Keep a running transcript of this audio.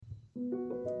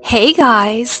Hey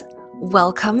guys,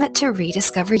 welcome to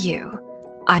Rediscover You.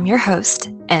 I'm your host,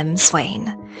 M. Swain,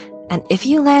 and if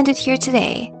you landed here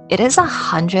today, it is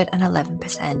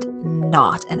 111%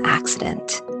 not an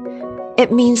accident.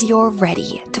 It means you're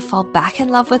ready to fall back in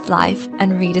love with life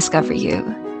and rediscover you.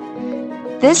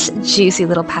 This juicy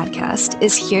little podcast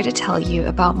is here to tell you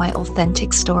about my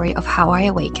authentic story of how I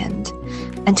awakened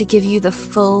and to give you the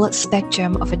full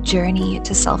spectrum of a journey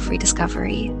to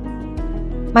self-rediscovery.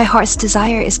 My heart's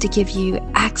desire is to give you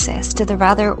access to the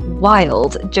rather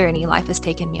wild journey life has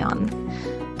taken me on,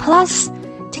 plus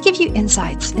to give you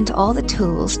insights into all the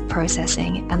tools,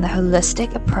 processing, and the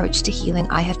holistic approach to healing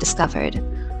I have discovered,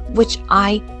 which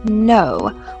I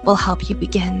know will help you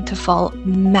begin to fall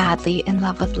madly in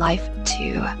love with life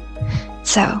too.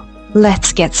 So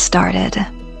let's get started.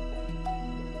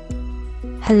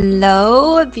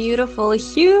 Hello, beautiful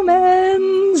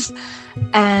humans,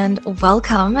 and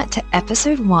welcome to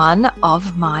episode 1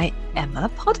 of my Emma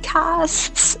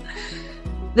podcasts.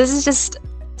 This is just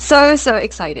so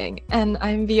exciting, and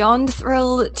I'm beyond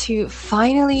thrilled to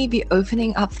finally be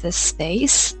opening up this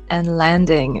space and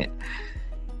landing.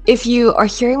 If you are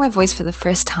hearing my voice for the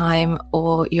first time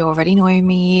or you already know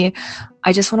me,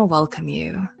 I just want to welcome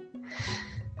you.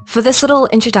 For this little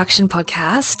introduction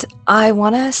podcast, I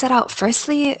want to set out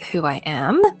firstly who I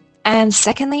am, and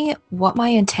secondly, what my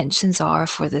intentions are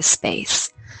for this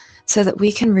space, so that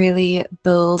we can really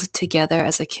build together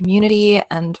as a community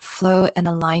and flow in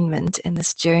alignment in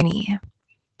this journey.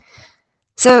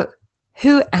 So,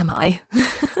 who am I?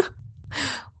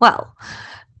 Well,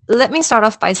 let me start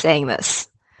off by saying this.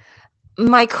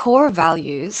 My core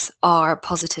values are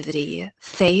positivity,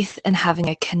 faith in having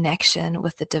a connection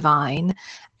with the divine,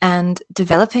 and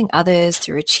developing others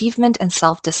through achievement and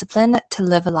self-discipline to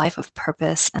live a life of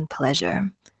purpose and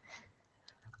pleasure.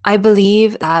 I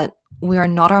believe that we are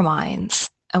not our minds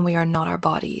and we are not our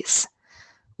bodies.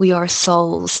 We are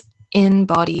souls in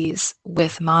bodies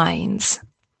with minds.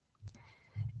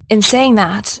 In saying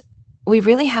that, we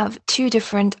really have two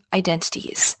different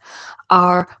identities.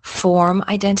 Our form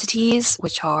identities,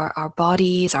 which are our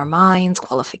bodies, our minds,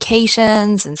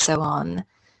 qualifications, and so on.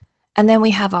 And then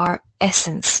we have our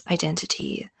essence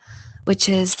identity, which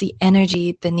is the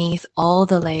energy beneath all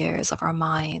the layers of our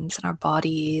minds and our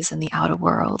bodies and the outer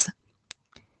world.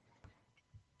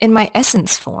 In my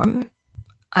essence form,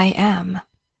 I am.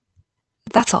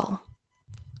 That's all.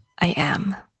 I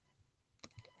am.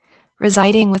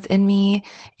 Residing within me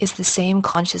is the same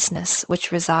consciousness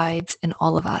which resides in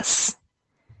all of us.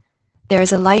 There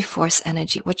is a life force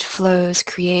energy which flows,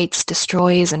 creates,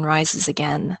 destroys, and rises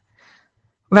again.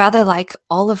 Rather like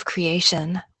all of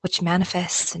creation, which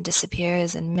manifests and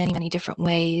disappears in many different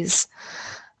ways,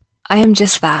 I am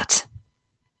just that.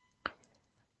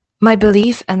 My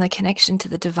belief and the connection to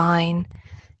the divine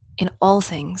in all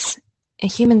things, and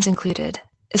humans included,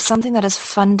 is something that is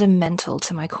fundamental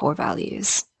to my core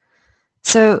values.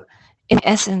 So, in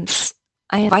essence,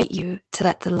 I invite you to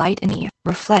let the light in me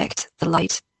reflect the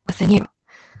light within you.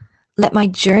 Let my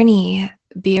journey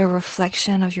be a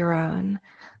reflection of your own.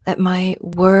 Let my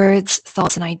words,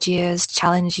 thoughts, and ideas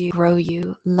challenge you, grow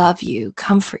you, love you,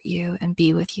 comfort you, and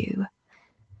be with you.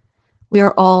 We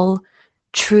are all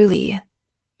truly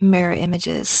mirror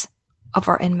images of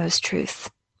our inmost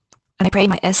truth. And I pray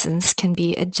my essence can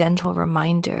be a gentle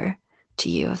reminder to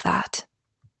you of that.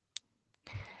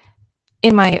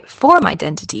 In my form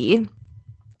identity,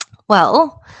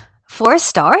 well, for a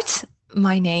start,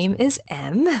 my name is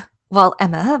M. Well,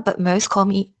 Emma, but most call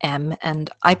me M,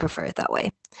 and I prefer it that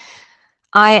way.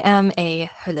 I am a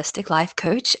holistic life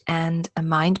coach and a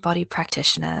mind-body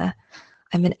practitioner.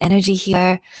 I'm an energy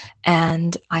healer,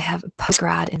 and I have a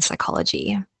postgrad in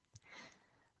psychology.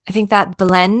 I think that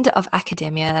blend of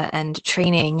academia and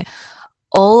training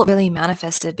all really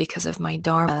manifested because of my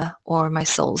dharma, or my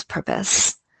soul's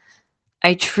purpose.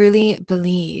 I truly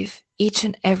believe each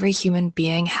and every human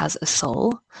being has a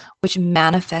soul, which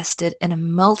manifested in a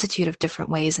multitude of different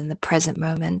ways in the present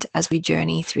moment as we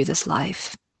journey through this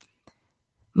life.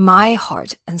 My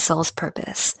heart and soul's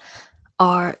purpose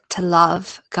are to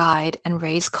love, guide, and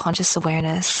raise conscious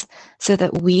awareness so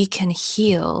that we can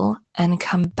heal and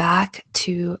come back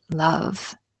to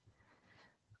love.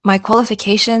 My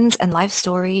qualifications and life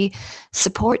story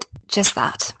support just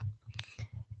that.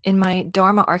 In my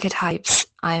Dharma archetypes,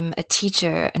 I'm a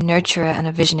teacher, a nurturer, and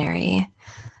a visionary.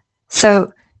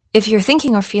 So if you're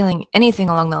thinking or feeling anything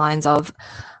along the lines of,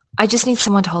 I just need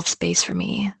someone to hold space for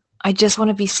me, I just want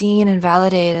to be seen and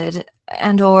validated,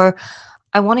 or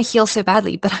I want to heal so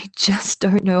badly, but I just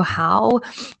don't know how,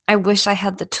 I wish I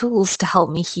had the tools to help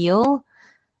me heal,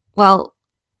 well,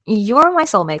 you're my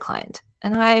soulmate client.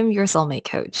 and I'm your soulmate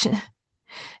coach.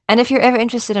 And if you're ever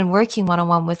interested in working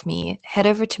one-on-one with me, head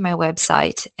over to my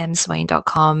website,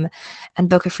 mswain.com, and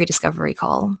book a free discovery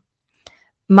call.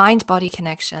 Mind-body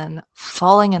connection,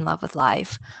 falling in love with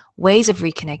life, ways of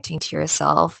reconnecting to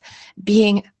yourself,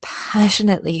 being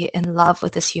passionately in love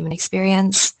with this human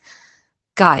experience.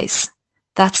 Guys,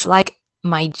 that's like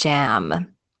my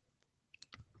jam.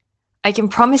 I can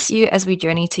promise you, as we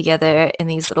journey together in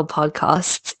these little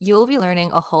podcasts, you'll be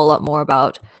learning a whole lot more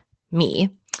about me.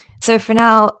 So for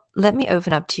now, let me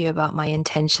open up to you about my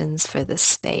intentions for this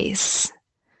space.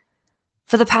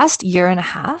 For the past year and a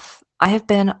half, I have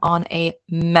been on a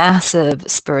massive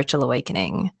spiritual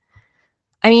awakening.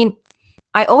 I mean,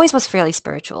 I always was fairly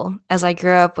spiritual, as I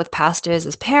grew up with pastors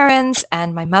as parents,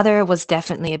 and my mother was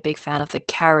definitely a big fan of the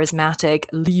charismatic,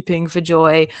 leaping for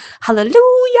joy,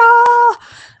 hallelujah,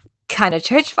 kind of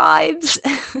church vibes.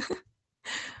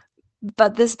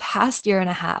 But this past year and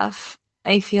a half,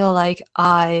 I feel like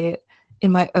I,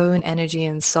 in my own energy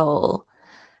and soul,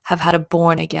 have had a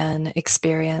born-again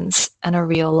experience and a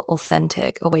real,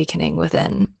 authentic awakening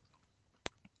within.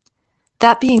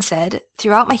 That being said,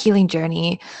 throughout my healing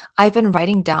journey, I've been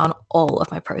writing down all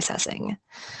of my processing.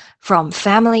 From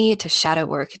family to shadow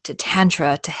work to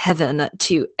tantra to heaven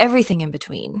to everything in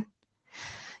between.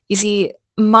 You see,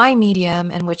 my medium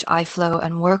in which I flow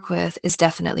and work with is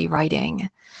definitely writing,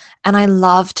 and I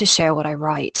love to share what I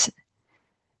write.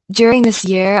 During this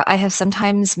year, I have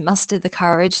sometimes mustered the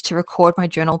courage to record my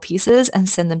journal pieces and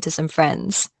send them to some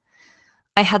friends.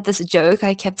 I had this joke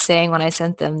I kept saying when I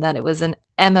sent them that it was an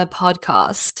Emma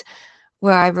podcast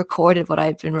where I recorded what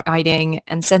I've been writing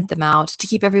and sent them out to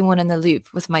keep everyone in the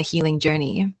loop with my healing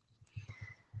journey.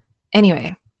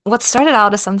 Anyway, what started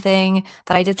out as something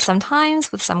that I did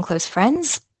sometimes with some close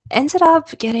friends ended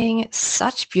up getting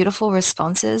such beautiful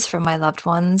responses from my loved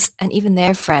ones and even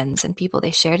their friends and people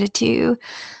they shared it to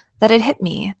that it hit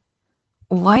me.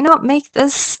 Why not make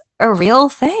this a real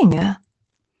thing?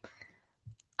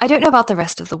 I don't know about the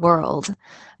rest of the world,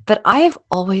 but I've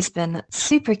always been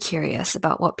super curious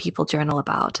about what people journal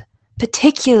about,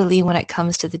 particularly when it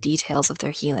comes to the details of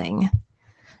their healing.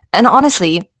 And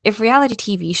honestly, if reality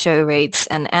TV show rates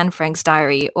and Anne Frank's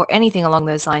diary or anything along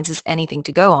those lines is anything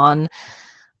to go on,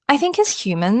 I think as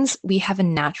humans, we have a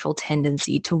natural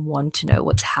tendency to want to know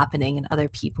what's happening in other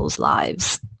people's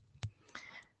lives.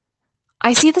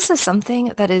 I see this as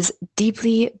something that is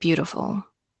deeply beautiful,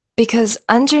 because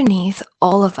underneath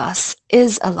all of us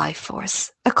is a life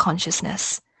force, a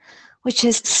consciousness, which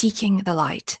is seeking the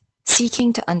light,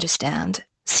 seeking to understand,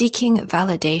 seeking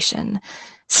validation,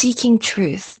 seeking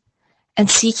truth, and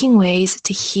seeking ways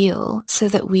to heal so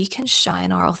that we can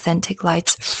shine our authentic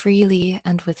lights freely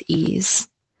and with ease.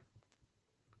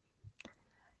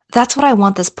 That's what I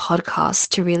want this podcast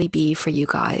to really be for you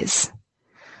guys.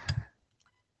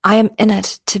 I am in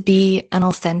it to be an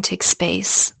authentic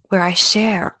space where I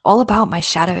share all about my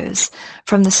shadows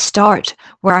from the start,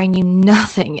 where I knew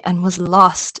nothing and was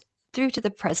lost, through to the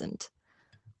present,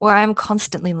 where I am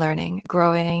constantly learning,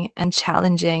 growing, and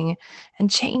challenging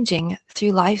and changing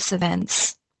through life's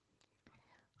events.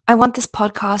 I want this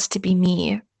podcast to be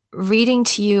me, reading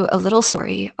to you a little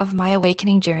story of my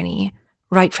awakening journey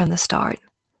right from the start.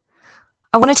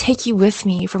 I want to take you with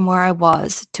me from where I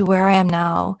was to where I am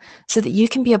now so that you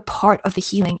can be a part of the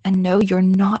healing and know you're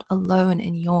not alone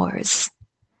in yours.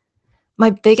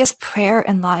 My biggest prayer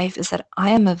in life is that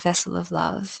I am a vessel of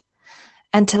love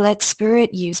and to let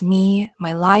Spirit use me,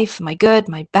 my life, my good,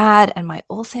 my bad, and my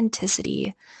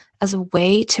authenticity as a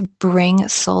way to bring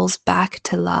souls back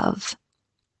to love.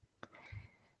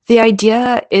 The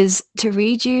idea is to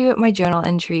read you my journal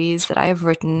entries that I have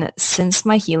written since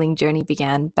my healing journey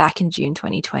began back in June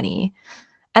 2020,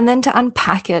 and then to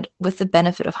unpack it with the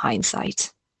benefit of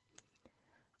hindsight.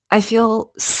 I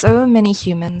feel so many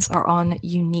humans are on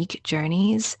unique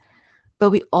journeys,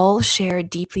 but we all share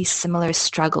deeply similar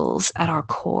struggles at our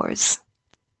cores.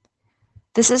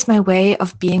 This is my way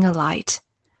of being a light,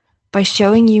 by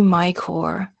showing you my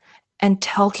core and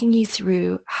talking you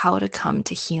through how to come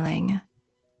to healing.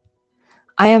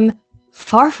 I am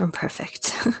far from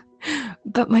perfect,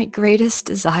 but my greatest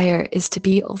desire is to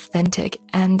be authentic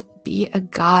and be a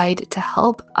guide to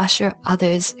help usher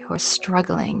others who are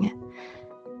struggling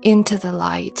into the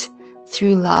light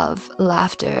through love,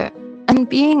 laughter, and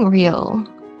being real.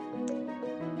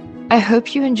 I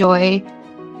hope you enjoy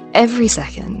every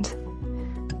second,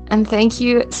 and thank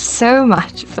you so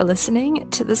much for listening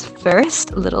to this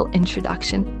first little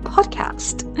introduction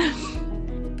podcast.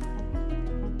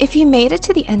 If you made it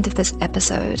to the end of this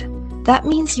episode, that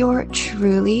means you're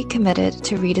truly committed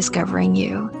to rediscovering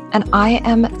you, and I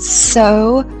am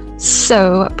so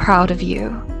proud of you.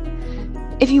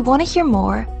 If you want to hear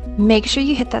more, make sure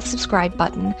you hit that subscribe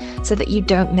button so that you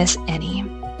don't miss any.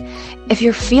 If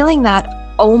you're feeling that,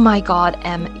 oh my God,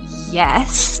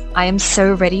 yes, I am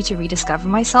so ready to rediscover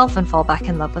myself and fall back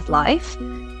in love with life,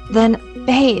 then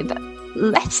babe,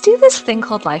 let's do this thing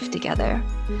called life together.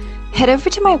 Head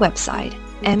over to my website,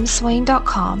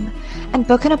 mswain.com, and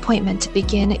book an appointment to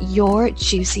begin your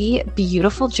juicy,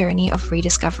 beautiful journey of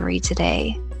rediscovery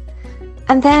today.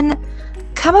 And then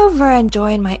come over and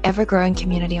join my ever-growing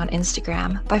community on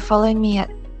Instagram by following me at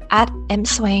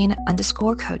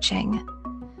mswain_coaching.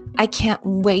 I can't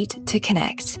wait to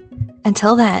connect.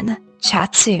 Until then,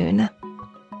 chat soon.